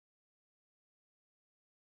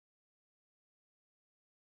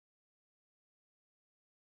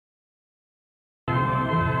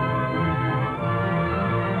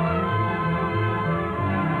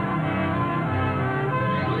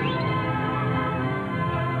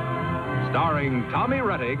starring Tommy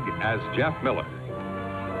Rettig as Jeff Miller,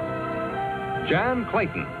 Jan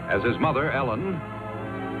Clayton as his mother, Ellen,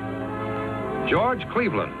 George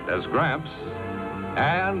Cleveland as Gramps,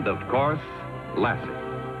 and, of course, Lassie.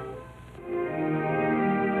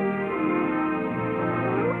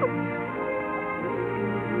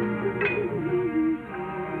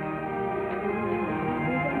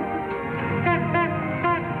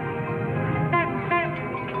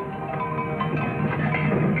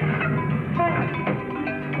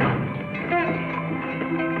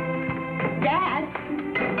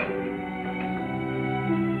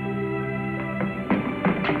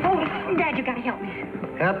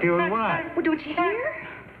 Help you with what? Well, don't you hear?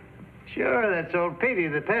 Sure, that's old Petey,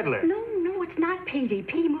 the peddler. No, it's not Petey.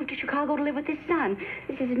 Petey moved to Chicago to live with his son.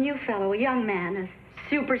 This is a new fellow, a young man, a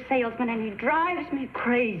super salesman, and he drives me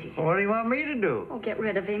crazy. Well, what do you want me to do? Oh, get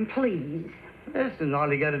rid of him, please. Listen,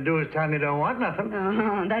 all you got to do is tell me you don't want nothing.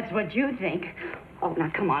 That's what you think. Oh,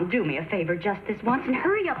 now, come on, do me a favor just this once and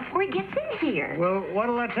hurry up before he gets in here. Well,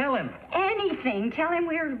 what'll I tell him? Anything. Tell him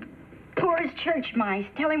we're poor as church mice.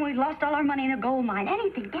 Tell him we've lost all our money in a gold mine.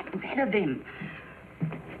 Anything. Get rid of him.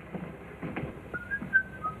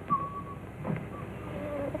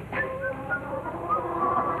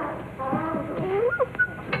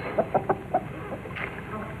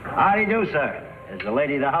 How do you do, sir? Is the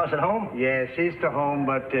lady of the house at home? Yeah, she's to home,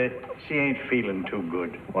 but she ain't feeling too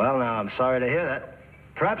good. Well, now, I'm sorry to hear that.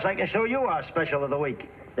 Perhaps I can show you our special of the week.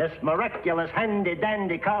 This miraculous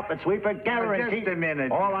handy-dandy carpet sweeper guaranteed... Just a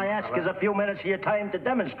minute. All I ask is a few minutes of your time to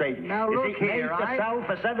demonstrate. Now, look here, made to sell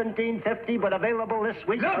for $17.50, but available this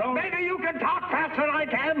week. Look, maybe you can talk faster than I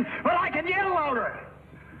can, but I can yell louder.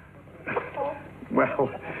 Well,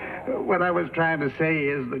 what I was trying to say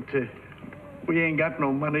is that we ain't got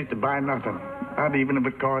no money to buy nothing, not even if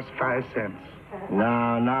it costs 5 cents.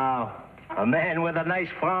 No. A man with a nice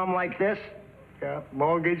farm like this? Yeah,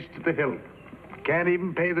 mortgage to the hilt. Can't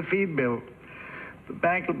even pay the feed bill. The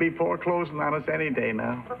bank will be foreclosing on us any day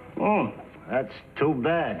now. That's too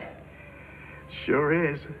bad. Sure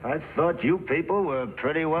is. I thought you people were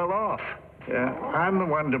pretty well off. Yeah, I'm the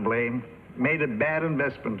one to blame. Made a bad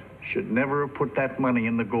investment. Should never have put that money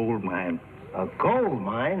in the gold mine. A gold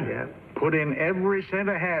mine? Yeah. Put in every cent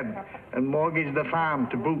I had and mortgaged the farm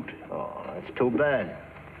to boot. Oh, that's too bad.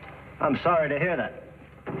 I'm sorry to hear that.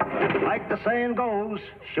 Like the saying goes,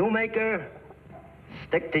 shoemaker,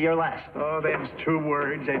 stick to your last. Oh, them's 2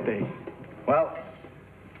 words, ain't they? Well,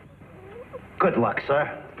 good luck,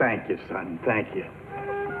 sir. Thank you, son. Thank you.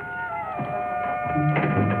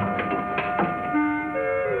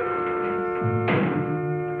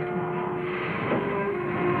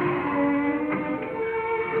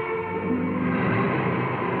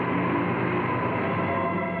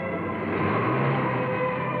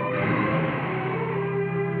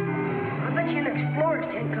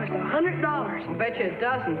 I bet you it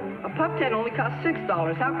doesn't. A pup tent only costs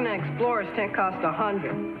 $6. How can an Explorer's tent cost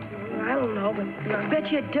 $100? I don't know, but I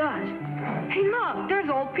bet you it does. Hey, look, there's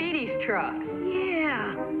old Petey's truck.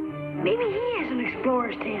 Yeah. Maybe he has an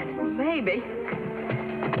Explorer's tent. Maybe.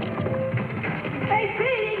 Hey,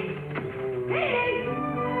 Petey! Petey!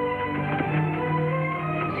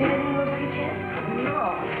 See anything little Pete yet? No.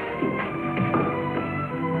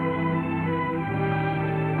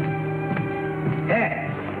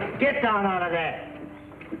 Hey, get down out of there.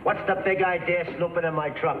 What's the big idea snooping in my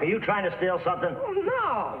truck? Are you trying to steal something? Oh,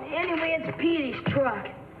 no. Anyway, it's Petey's truck.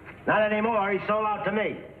 Not anymore. He sold out to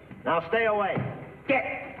me. Now stay away. Get.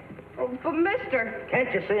 Oh, but, mister.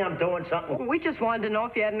 Can't you see I'm doing something? We just wanted to know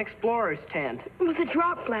if you had an Explorer's tent. With a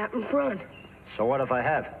drop flap in front. So what if I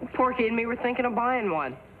have? Porky and me were thinking of buying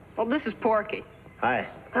one. Well, this is Porky. Hi.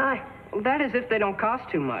 Hi. That is if they don't cost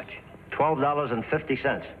too much.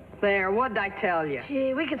 $12.50. There, what'd I tell you?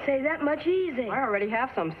 Gee, we could save that much easy. I already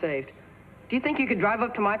have some saved. Do you think you could drive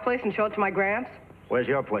up to my place and show it to my Gramps? Where's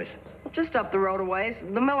your place? Just up the road a ways,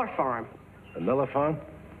 the Miller farm. The Miller farm?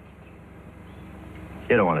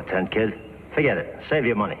 You don't want a tent, kid. Forget it. Save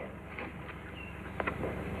your money.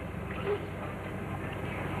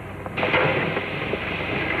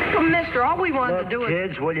 Well, mister, all we wanted to do is...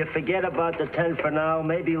 Kids, will you forget about the tent for now?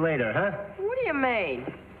 Maybe later, huh? What do you mean?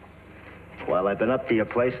 Well, I've been up to your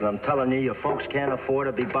place, and I'm telling you, your folks can't afford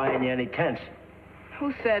to be buying you any tents.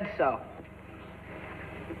 Who said so?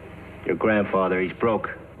 Your grandfather, he's broke.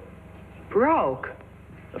 Broke?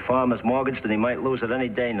 The farm is mortgaged, and he might lose it any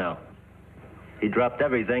day now. He dropped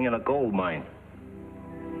everything in a gold mine.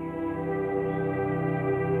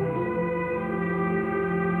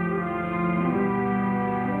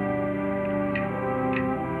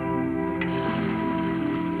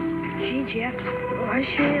 Gee, Jeff, I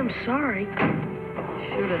sure am sorry.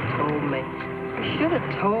 Should have told me. You should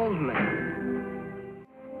have told me.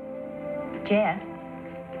 Jeff?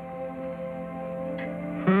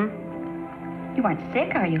 You aren't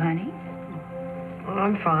sick, are you, honey?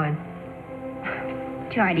 I'm fine.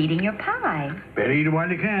 But you aren't eating your pie. Better eat it while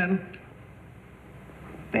you can.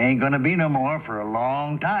 There ain't gonna be no more for a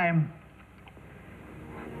long time.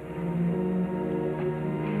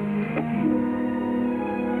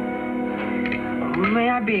 May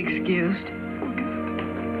I be excused?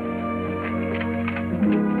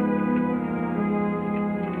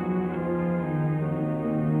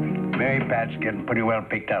 Mary Pat's getting pretty well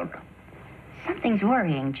picked out. Something's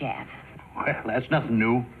worrying Jeff. Well, that's nothing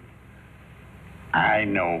new. I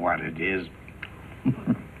know what it is.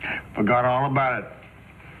 Forgot all about it.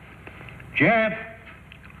 Jeff!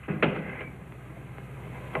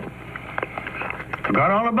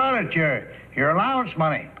 Forgot all about it, your allowance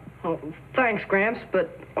money. Oh, thanks, Gramps,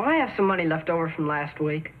 but I have some money left over from last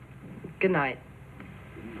week. Good night.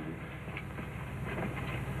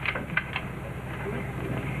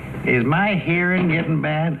 Is my hearing getting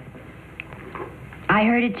bad? I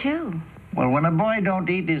heard it too. Well, when a boy don't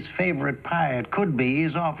eat his favorite pie, it could be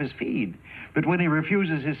he's off his feed. But when he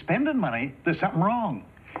refuses his spending money, there's something wrong.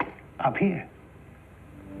 Up here.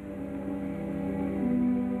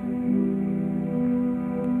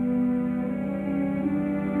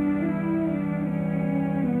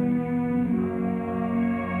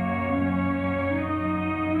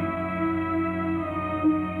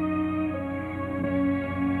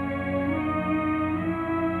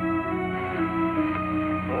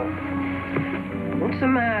 What's the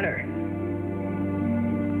matter?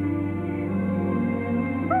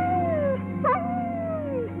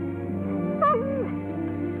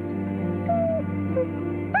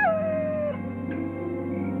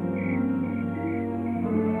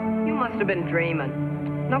 You must have been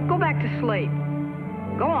dreaming. Now go back to sleep.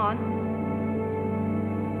 Go on.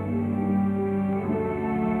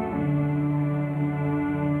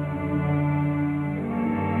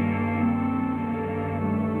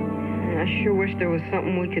 I sure wish there was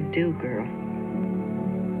something we could do, girl.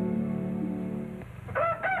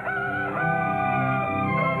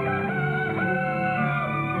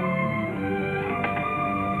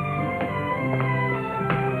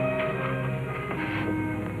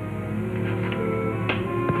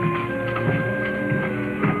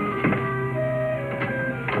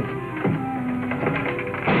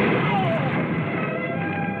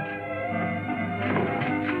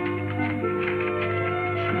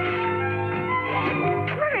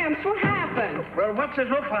 Well, what's it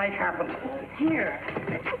look like happened? Here.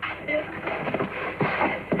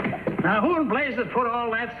 Now, who in blazes put all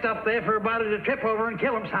that stuff there for a body to trip over and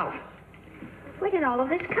kill himself? Where did all of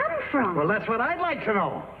this come from? Well, that's what I'd like to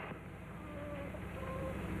know.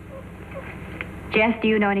 Jeff, do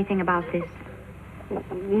you know anything about this?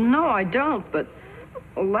 No, I don't, but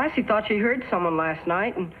Lassie thought she heard someone last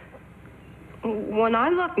night, and when I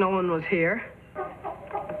looked, no one was here.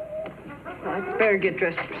 I'd better get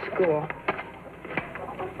dressed for school.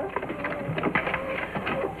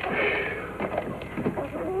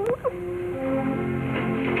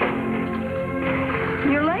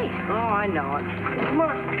 You're late. Oh, I know it. Come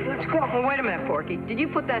on, let's go. Oh, wait a minute, Porky. Did you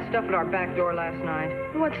put that stuff at our back door last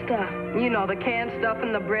night? What stuff? You know, the canned stuff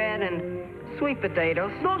and the bread and sweet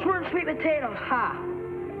potatoes. Those weren't sweet potatoes. Ha!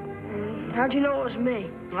 How'd you know it was me?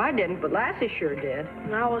 I didn't, but Lassie sure did.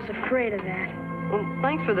 I was afraid of that. Well,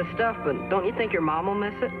 thanks for the stuff, but don't you think your mom will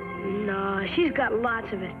miss it? No, she's got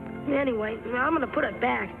lots of it. Anyway, I'm gonna put it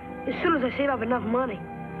back as soon as I save up enough money.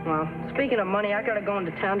 Well, speaking of money, I gotta go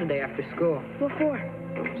into town today after school. What for?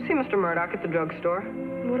 See Mr. Murdoch at the drugstore.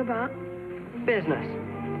 What about? Business.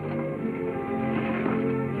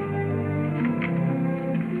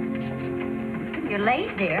 You're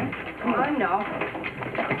late, dear. Oh, I know.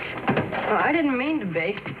 I didn't mean to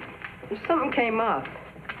be. Something came up.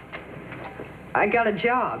 I got a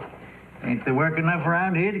job. Ain't there work enough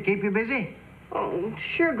around here to keep you busy? Oh,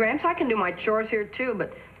 sure, Gramps. I can do my chores here, too,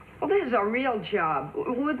 but well, this is a real job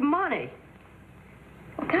with money.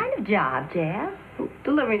 What kind of job, Jeff?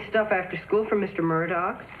 Delivering stuff after school for Mr.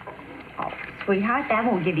 Murdoch. Oh, sweetheart, that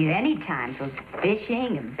won't give you any time for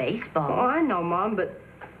fishing and Oh, baseball. I know, Mom, but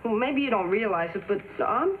well, maybe you don't realize it, but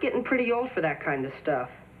I'm getting pretty old for that kind of stuff.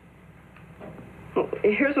 Well,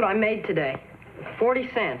 here's what I made today. 40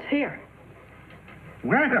 cents. Here.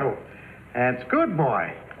 Well, that's good,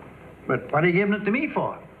 boy. But what are you giving it to me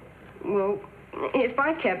for? Well, if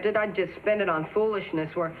I kept it, I'd just spend it on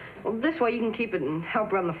foolishness where, well, this way you can keep it and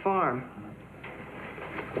help run the farm.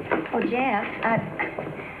 Oh, Jeff,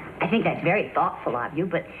 I think that's very thoughtful of you,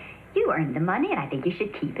 but you earned the money, and I think you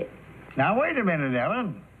should keep it. Now, wait a minute,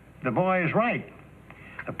 Ellen. The boy is right.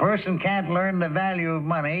 A person can't learn the value of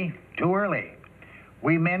money too early.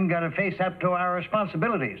 We men got to face up to our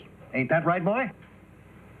responsibilities. Ain't that right, boy?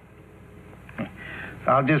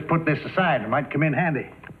 I'll just put this aside. It might come in handy.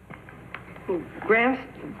 Well, Gramps,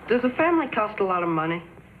 does a family cost a lot of money?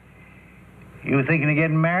 You thinking of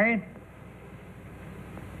getting married?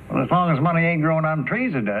 Well, as long as money ain't growing on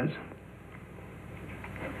trees, it does.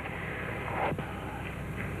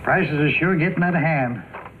 Prices are sure getting out of hand.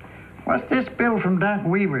 What's this bill from Doc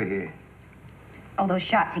Weaver here? Oh, those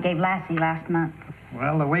shots he gave Lassie last month.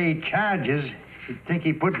 Well, the way he charges, you'd think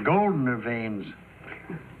he put gold in her veins.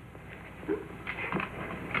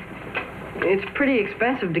 It's pretty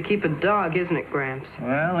expensive to keep a dog, isn't it, Gramps?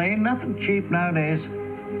 Well, ain't nothing cheap nowadays.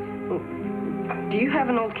 Do you have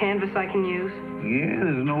an old canvas I can use? Yeah,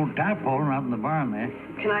 there's an old tarpaulin out in the barn there.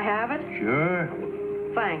 Can I have it? Sure.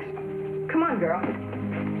 Thanks. Come on, girl.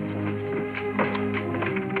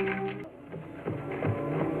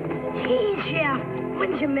 Geez, Jeff,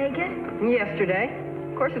 when did you make it? Yesterday.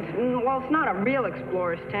 Of course, it's not a real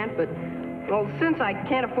explorer's tent, but, well, since I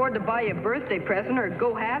can't afford to buy you a birthday present or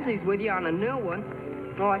go halvesies with you on a new one,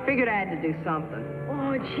 well, I figured I had to do something.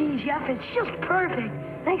 Oh, geez, Jeff, it's just perfect.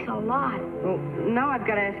 Thanks a lot. Well, now I've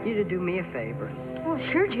got to ask you to do me a favor. Well,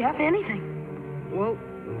 sure, Jeff, anything. Well,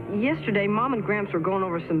 yesterday, Mom and Gramps were going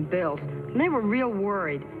over some bills, and they were real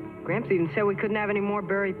worried. Gramps even said we couldn't have any more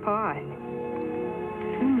berry pie.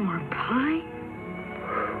 More pie?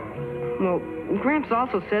 Well, Gramps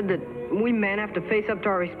also said that we men have to face up to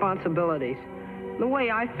our responsibilities. The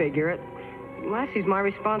way I figure it, Lassie's my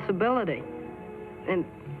responsibility. And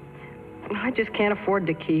I just can't afford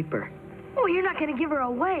to keep her. Oh, you're not going to give her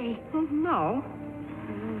away. Well, no.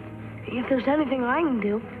 If there's anything I can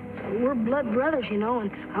do, we're blood brothers, you know,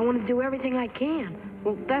 and I want to do everything I can.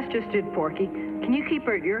 Well, that's just it, Porky. Can you keep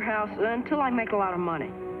her at your house until I make a lot of money?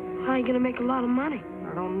 How are you going to make a lot of money?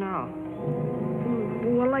 I don't know.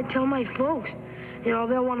 What'll I tell my folks? You know,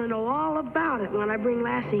 they'll want to know all about it when I bring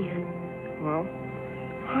Lassie in. Well,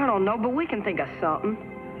 I don't know, but we can think of something.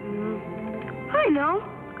 I know.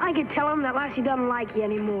 I could tell them that Lassie doesn't like you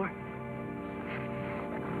anymore.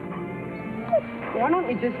 Why don't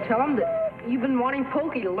you just tell him that you've been wanting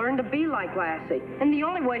Pokey to learn to be like Lassie? And the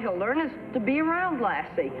only way he'll learn is to be around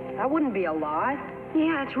Lassie. That wouldn't be a lie.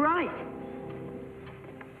 Yeah, that's right.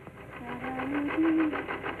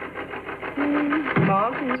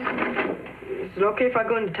 Mom, is it okay if I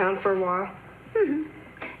go into town for a while? Mm-hmm.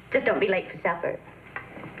 Just don't be late for supper.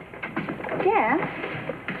 Jeff,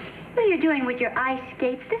 what are you doing with your ice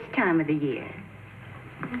skates this time of the year?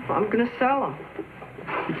 I'm going to sell them.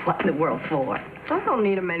 What in the world for? I don't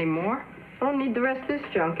need them anymore. I don't need the rest of this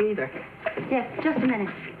junk either. Jeff, just a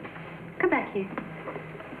minute. Come back here.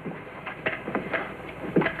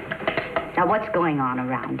 Now, what's going on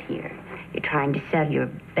around here? You're trying to sell your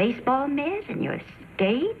baseball mitt and your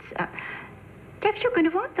skates? Jeff, you're going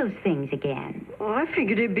to want those things again. Well, I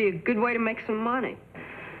figured it'd be a good way to make some money.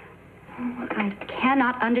 I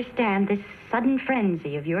cannot understand this sudden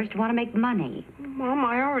frenzy of yours to want to make money. Mom,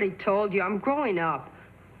 I already told you, I'm growing up.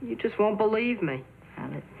 You just won't believe me.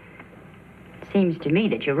 Well, it seems to me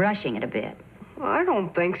that you're rushing it a bit. I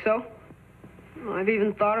don't think so. I've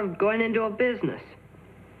even thought of going into a business.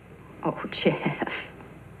 Oh, Jeff.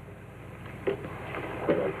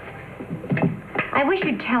 I wish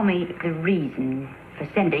you'd tell me the reason for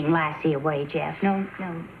sending Lassie away, Jeff. No,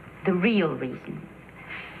 the real reason.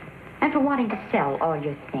 And for wanting to sell all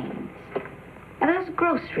your things. Now, those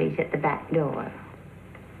groceries at the back door.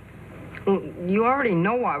 Well, you already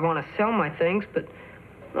know why I want to sell my things, but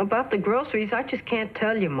about the groceries, I just can't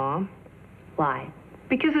tell you, Mom. Why?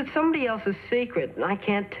 Because it's somebody else's secret, and I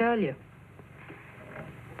can't tell you.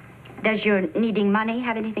 Does your needing money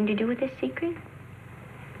have anything to do with this secret?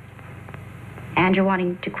 And you're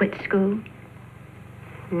wanting to quit school?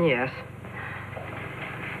 Yes.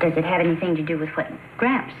 Does it have anything to do with what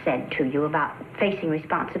Gramps said to you about facing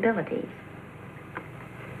responsibilities?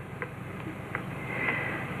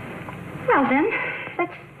 Well, then,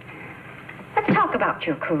 let's talk about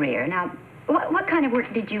your career. Now, what kind of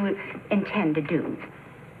work did you intend to do?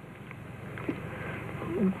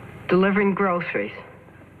 Delivering groceries.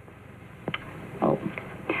 Oh.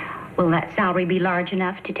 Will that salary be large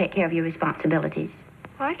enough to take care of your responsibilities?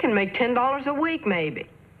 I can make $10 a week, maybe.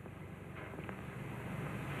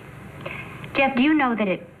 Jeff, do you know that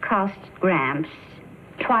it costs Gramps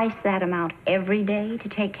twice that amount every day to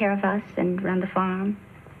take care of us and run the farm?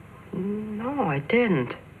 No, I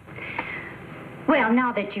didn't. Well,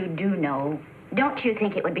 now that you do know, don't you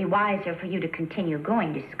think it would be wiser for you to continue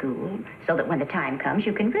going to school so that when the time comes,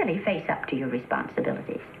 you can really face up to your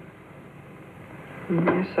responsibilities?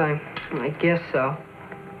 Yes, I guess so.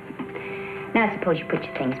 Now, suppose you put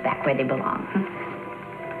your things back where they belong.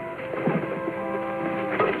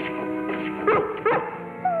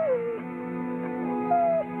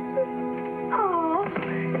 Oh.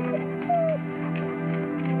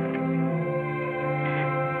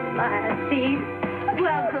 Lassie,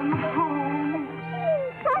 welcome home.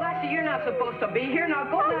 Lassie, you're not supposed to be here. Now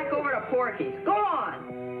go back over to Porky's. Go on.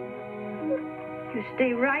 You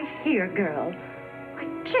stay right here, girl. Why,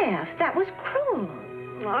 Jeff, that was cruel.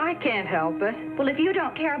 I can't help it. Well, if you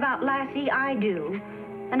don't care about Lassie, I do.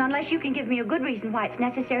 And unless you can give me a good reason why it's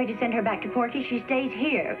necessary to send her back to Porky, she stays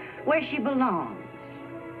here, where she belongs.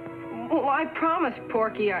 Well, I promised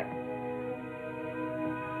Porky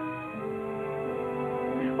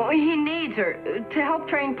Well, he needs her to help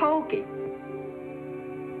train Pokey.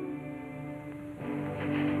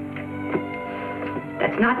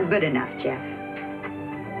 That's not good enough, Jeff.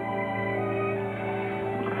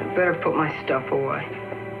 I better put my stuff away.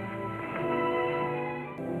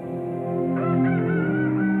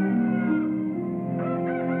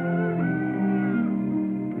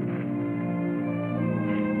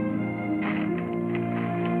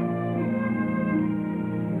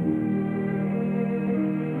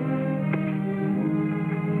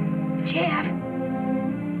 Jeff!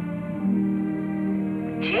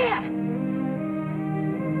 Jeff!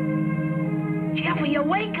 Jeff, will you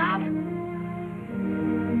wake up?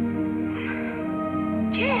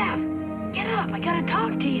 Jeff! Get up, I gotta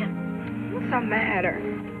talk to you. What's the matter?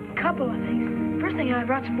 Couple of things. First thing, I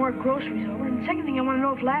brought some more groceries over, and second thing, I want to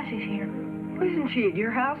know if Lassie's here. Isn't she at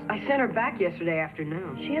your house? I sent her back yesterday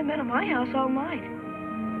afternoon. She hasn't been at my house all night.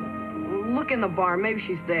 Look in the barn. Maybe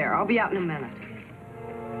she's there. I'll be out in a minute.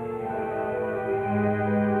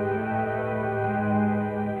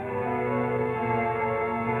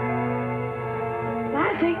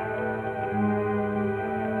 Lassie?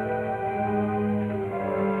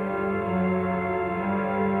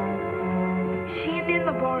 She ain't in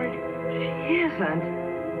the barn. She isn't.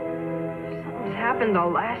 Something's happened to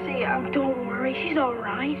Lassie. Don't worry, she's all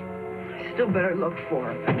right. I still better look for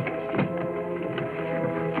her.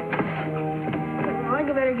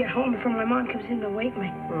 I better get home before my mom comes in to wake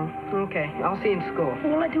me. Okay. I'll see you in school.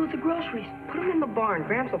 What'll I do with the groceries? Put them in the barn.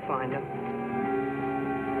 Gramps will find them.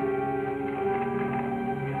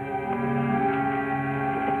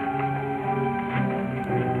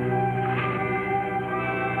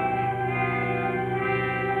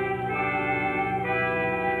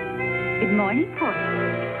 Good morning,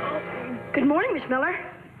 Porky. Good morning, Miss Miller.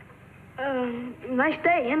 Nice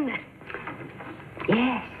day, isn't it?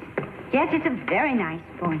 Yes. Yes, it's a very nice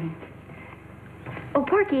morning. Oh,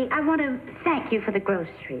 Porky, I want to thank you for the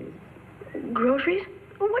groceries. Groceries?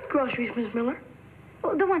 What groceries, Miss Miller?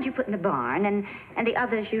 Oh, the ones you put in the barn and the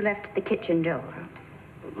others you left at the kitchen door.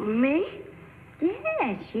 Me?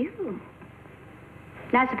 Yes, you.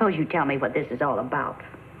 Now, suppose you tell me what this is all about.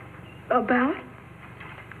 About?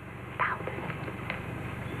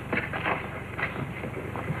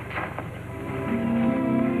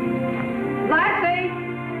 Lassie!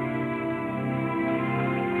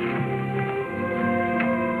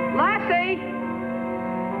 Lassie!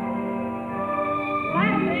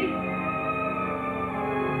 Lassie!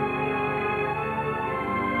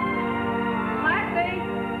 Lassie!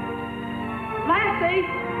 Lassie!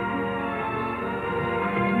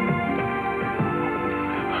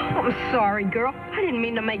 I'm sorry, girl. I didn't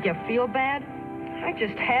mean to make you feel bad. I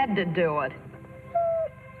just had to do it.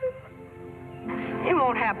 It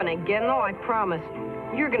won't happen again, though, I promise.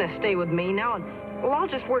 You're gonna stay with me now, and, well, I'll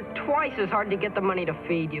just work twice as hard to get the money to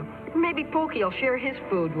feed you. Maybe Pokey will share his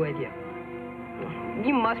food with you.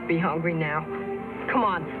 You must be hungry now. Come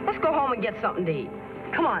on, let's go home and get something to eat.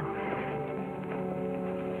 Come on.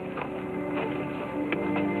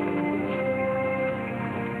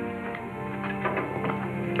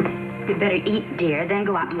 You better eat, dear, then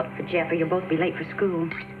go out and look for Jeff, or you'll both be late for school.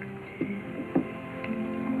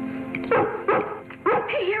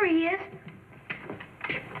 Hey, here he is.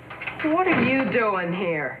 What are you doing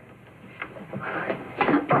here?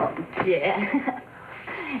 Oh, dear.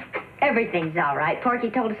 Everything's all right. Porky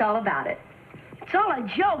told us all about it. It's all a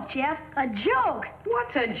joke, Jeff. A joke.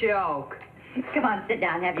 What's a joke? Come on, sit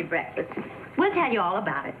down and have your breakfast. We'll tell you all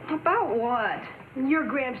about it. About what? Your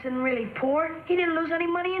Gramps isn't really poor. He didn't lose any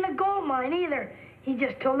money in a gold mine either. He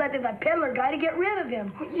just told that to the peddler guy to get rid of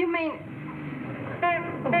him. You mean...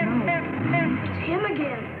 It's him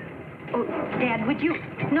again. Oh, Dad, would you...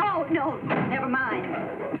 No, never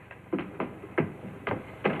mind.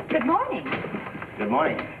 Good morning. Good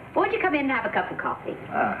morning. Won't you come in and have a cup of coffee?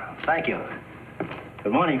 Thank you.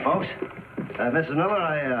 Good morning, folks. Mrs. Miller,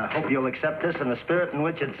 I hope you'll accept this in the spirit in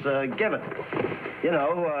which it's given. You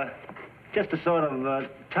know, just to sort of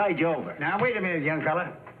tide you over. Now, wait a minute, young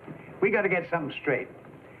fella. We got to get something straight.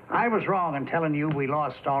 I was wrong in telling you we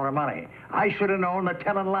lost all our money. I should have known that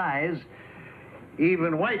telling lies,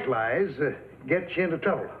 even white lies, gets you into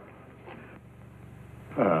trouble.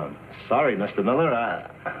 Sorry, Mr. Miller.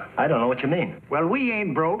 I don't know what you mean. Well, we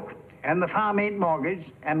ain't broke, and the farm ain't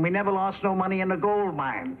mortgaged, and we never lost no money in the gold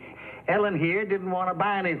mine. Ellen here didn't want to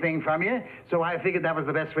buy anything from you, so I figured that was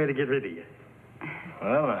the best way to get rid of you.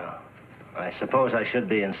 Well, I suppose I should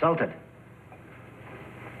be insulted.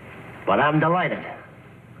 But I'm delighted.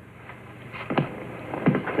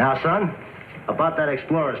 Now, son, about that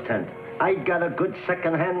explorer's tent. I got a good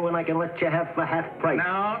second-hand one I can let you have for half price.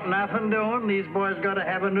 No, nothing doing. These boys got to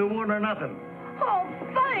have a new one or nothing. Oh,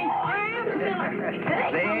 thanks, Gramps.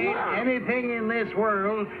 There ain't anything in this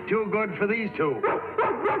world too good for these two.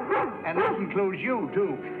 And that includes you,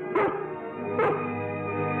 too.